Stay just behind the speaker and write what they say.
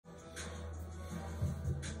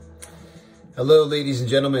Hello, ladies and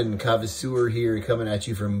gentlemen. Kava here, coming at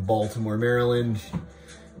you from Baltimore, Maryland.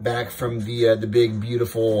 Back from the big,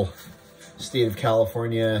 beautiful state of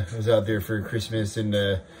California. I was out there for Christmas and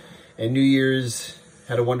New Year's.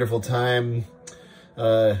 Had a wonderful time.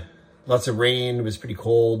 Lots of rain. It was pretty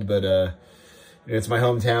cold, but it's my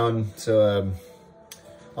hometown, so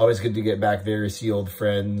always good to get back there, see old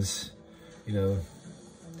friends.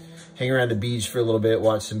 Hang around the beach for a little bit,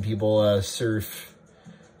 watch some people surf.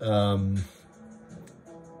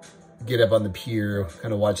 Get up on the pier,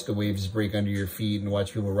 kind of watch the waves break under your feet and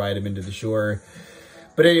watch people ride them into the shore.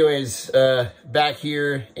 But anyways, back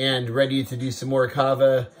here and ready to do some more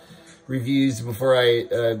Kava reviews before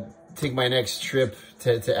I take my next trip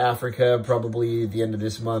to Africa, probably at the end of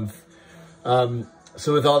this month.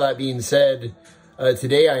 So with all that being said,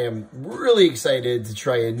 today I am really excited to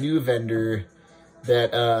try a new vendor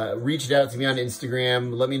that reached out to me on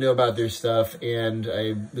Instagram, let me know about their stuff, and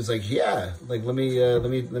I was like, yeah, like let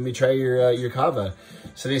me try your Kava.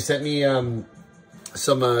 So they sent me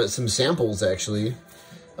some samples actually,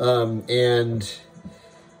 and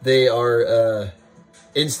they are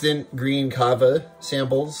instant green Kava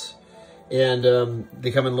samples, and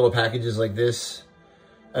they come in little packages like this.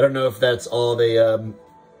 I don't know if that's all they. I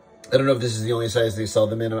don't know if this is the only size they sell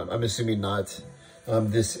them in. I'm assuming not.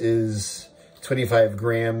 This is 25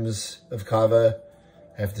 grams of Kava.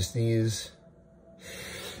 I have to sneeze.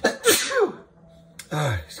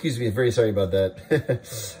 Excuse me, very sorry about that.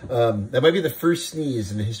 That might be the first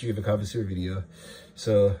sneeze in the history of a Kava video.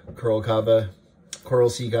 So,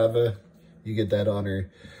 Coral Sea Kava, you get that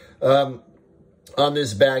honor. On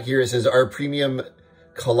this back here, it says our premium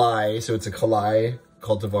Kelai. So it's a Kelai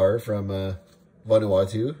cultivar from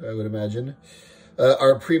Vanuatu, I would imagine.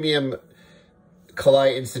 Our premium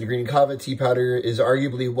Kelai Instant Green Kava tea powder is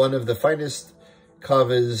arguably one of the finest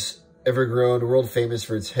Kavas ever grown, world famous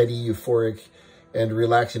for its heady, euphoric, and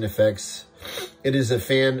relaxing effects. It is a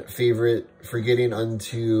fan favorite for getting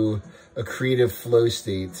onto a creative flow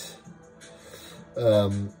state.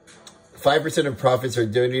 5% of profits are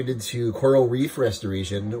donated to coral reef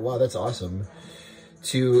restoration. Wow, that's awesome.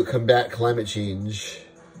 To combat climate change.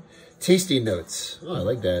 Tasty notes. Oh, I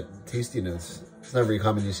like that. Tasty notes. It's not very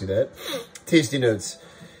common you see that. Tasty notes.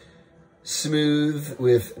 Smooth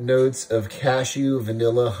with notes of cashew,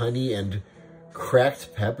 vanilla, honey, and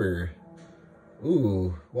cracked pepper.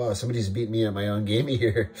 Ooh, wow, somebody's beat me at my own game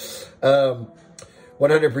here.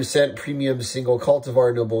 100% premium single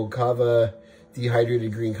cultivar noble Kava,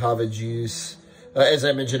 dehydrated green Kava juice. As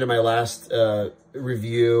I mentioned in my last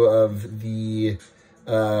review of the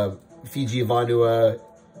Fiji Vanua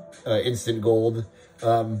Instant Gold,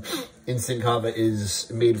 Instant Kava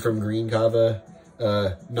is made from green Kava,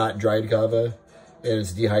 not dried Kava, and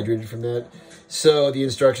it's dehydrated from that. So the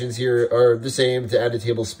instructions here are the same: to add a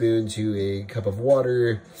tablespoon to a cup of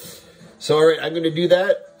water. So all right, I'm going to do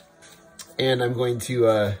that, and I'm going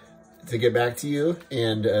to get back to you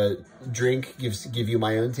and give you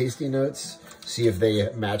my own tasting notes, see if they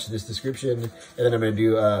match this description, and then I'm going to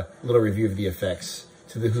do a little review of the effects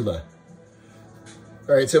to the hula.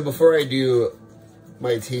 All right, so before I do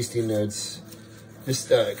my tasting notes, just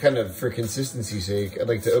kind of for consistency's sake, I'd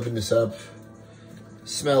like to open this up,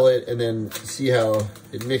 smell it, and then see how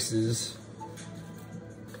it mixes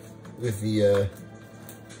with the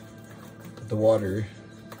water.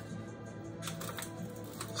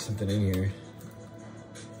 Something in here.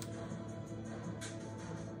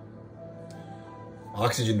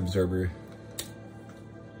 Oxygen absorber.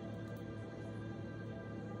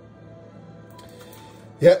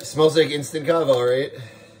 Yep, smells like instant Kava, all right.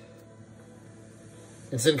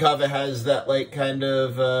 Instant Kava has that like kind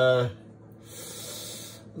of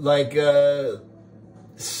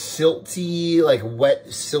silty, like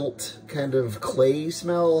wet silt kind of clay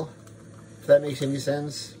smell, if that makes any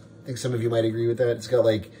sense. I think some of you might agree with that. It's got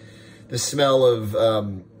like the smell of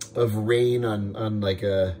rain on like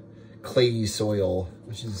a clayey soil,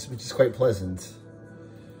 which is quite pleasant.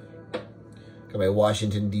 Got my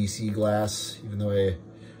Washington D.C. glass, even though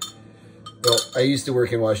I used to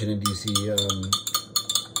work in Washington D.C.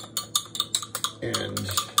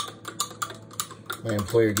 And my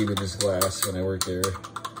employer gave me this glass when I worked there.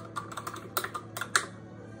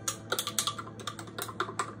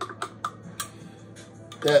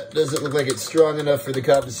 That doesn't look like it's strong enough for the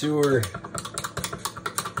Kava sewer.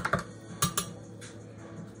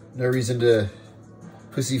 No reason to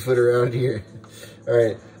pussyfoot around here. All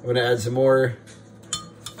right, I'm gonna add some more.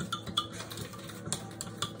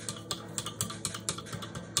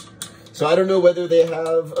 So I don't know whether they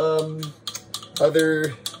have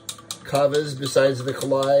other Kavas besides the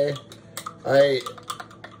Kelai. I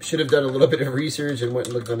should have done a little bit of research and went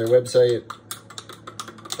and looked on their website.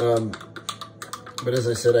 But as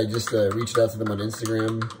I said, I just reached out to them on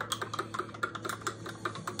Instagram.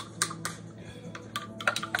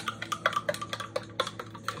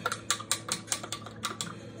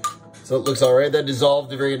 So it looks all right. That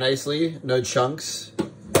dissolved very nicely. No chunks.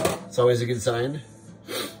 It's always a good sign.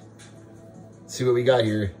 Let's see what we got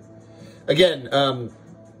here. Again,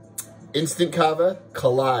 instant Kava,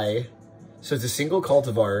 Kelai. So it's a single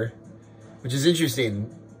cultivar, which is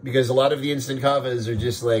interesting because a lot of the instant Kavas are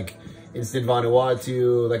just like instant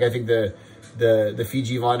Vanuatu. Like I think the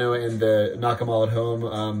Fiji Vano and the Nakamal at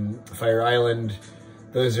Home, Fire Island,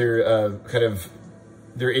 those are kind of,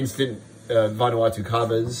 they're instant Vanuatu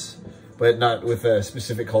Kavas, but not with a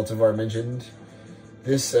specific cultivar mentioned.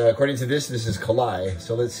 This, according to this is Kelai.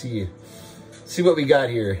 So let's see what we got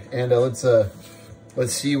here, and let's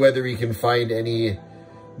see whether we can find any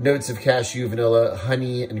notes of cashew, vanilla,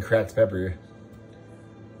 honey, and cracked pepper.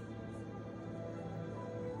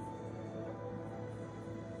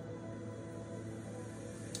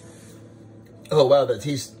 Oh wow, that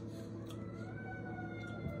tastes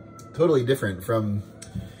totally different from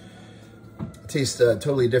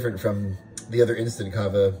the other instant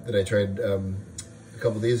Kava that I tried a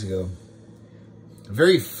couple days ago.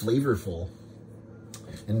 Very flavorful,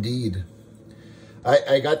 indeed.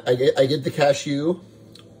 I get the cashew.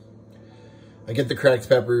 I get the cracked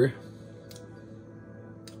pepper.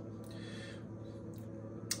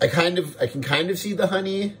 I can kind of see the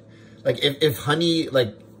honey. Like if honey,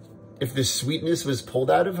 like if the sweetness was pulled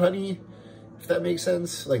out of honey, if that makes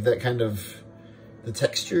sense. Like that kind of, the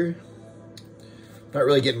texture. Not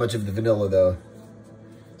really getting much of the vanilla though.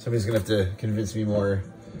 Somebody's gonna have to convince me more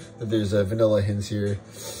that there's vanilla hints here.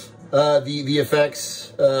 The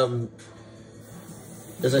effects,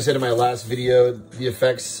 as I said in my last video, the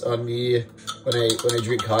effects on me when I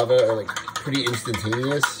drink Kava are like pretty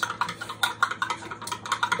instantaneous.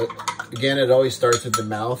 Again, it always starts with the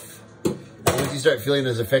mouth. Once you start feeling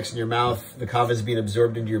those effects in your mouth, the Kava is being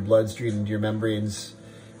absorbed into your bloodstream, into your membranes,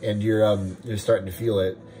 and you're starting to feel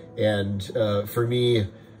it. And for me,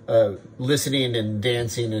 listening and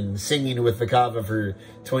dancing and singing with the Kava for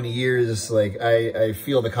 20 years, like I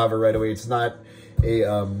feel the Kava right away. It's not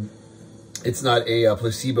a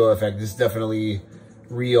placebo effect. This is definitely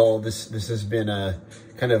real. This has been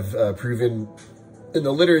kind of proven in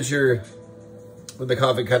the literature. When the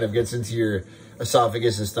Kava kind of gets into your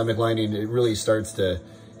esophagus and stomach lining, it really starts to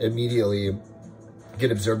immediately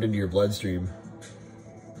get absorbed into your bloodstream.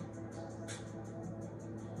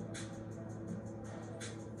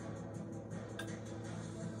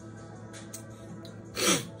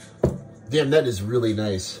 Damn, that is really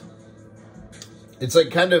nice. It's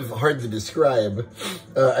like kind of hard to describe.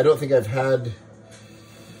 I don't think I've had...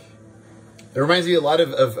 It reminds me a lot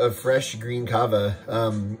of fresh green Kava,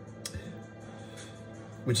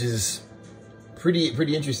 which is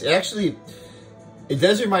pretty interesting. Actually, it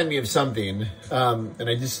does remind me of something, and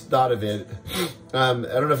I just thought of it. I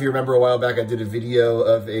don't know if you remember a while back, I did a video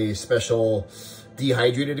of a special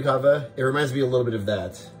dehydrated Kava. It reminds me a little bit of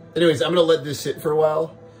that. Anyways, I'm gonna let this sit for a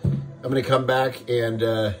while. I'm gonna come back and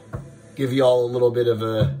give you all a little bit of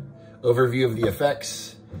a overview of the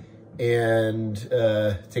effects and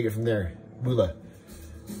take it from there. Bula.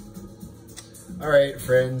 All right,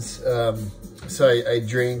 friends. So I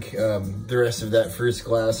drank the rest of that first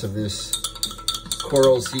glass of this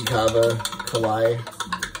Coral Sea Kava Kelai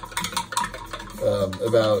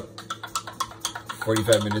about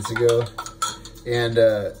 45 minutes ago. And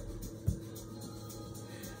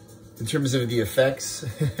in terms of the effects,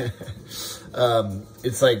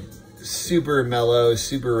 it's like super mellow,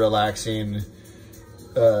 super relaxing,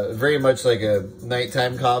 very much like a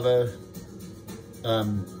nighttime Kava.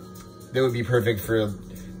 That would be perfect for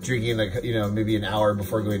drinking, like, you know, maybe an hour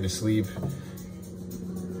before going to sleep.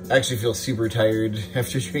 I actually feel super tired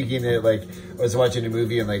after drinking it. Like, I was watching a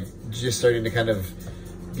movie and like just starting to kind of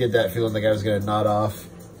get that feeling like I was gonna nod off.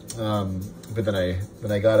 But then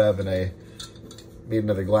I got up and I made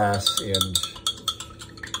another glass and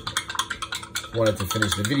wanted to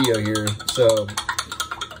finish the video here. So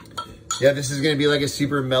yeah, this is gonna be like a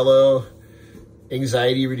super mellow,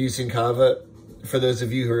 anxiety reducing Kava for those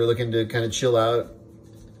of you who are looking to kind of chill out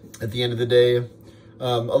at the end of the day.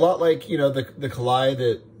 A lot like, you know, the Kelai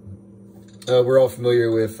that we're all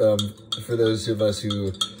familiar with, for those of us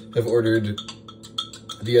who have ordered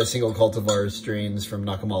the single cultivar strains from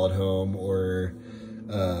Nakamal at Home or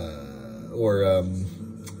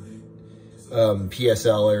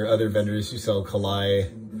PSL or other vendors who sell Kelai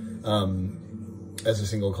as a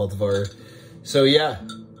single cultivar. So yeah,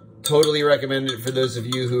 totally recommend it for those of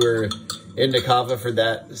you who are into Kava for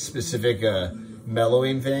that specific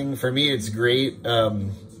mellowing thing. For me, it's great.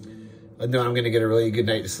 know I'm going to get a really good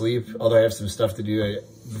night's sleep, although I have some stuff to do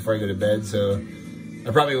before I go to bed. So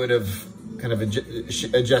I probably would have kind of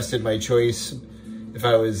adjusted my choice if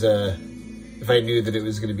I was, if I knew that it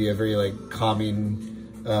was going to be a very like calming,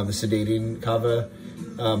 sedating kava.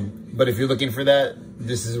 But if you're looking for that,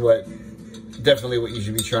 this is definitely what you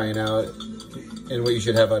should be trying out and what you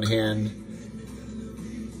should have on hand.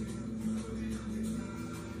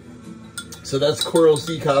 So that's Coral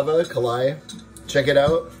Sea Kava, Kelai. Check it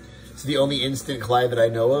out. It's the only instant Kelai that I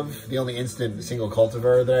know of, the only instant single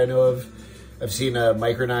cultivar that I know of. I've seen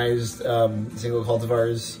micronized single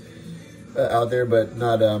cultivars out there, but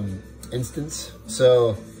not instants.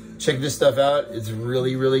 So check this stuff out. It's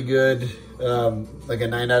really, really good. Like a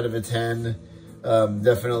 9 out of 10.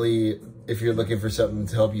 Definitely, if you're looking for something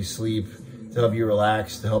to help you sleep, to help you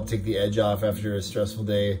relax, to help take the edge off after a stressful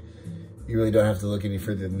day, you really don't have to look any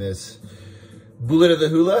further than this. Bullet of the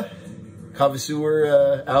Hula, Kava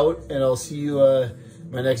Sewer out, and I'll see you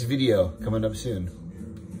my next video coming up soon.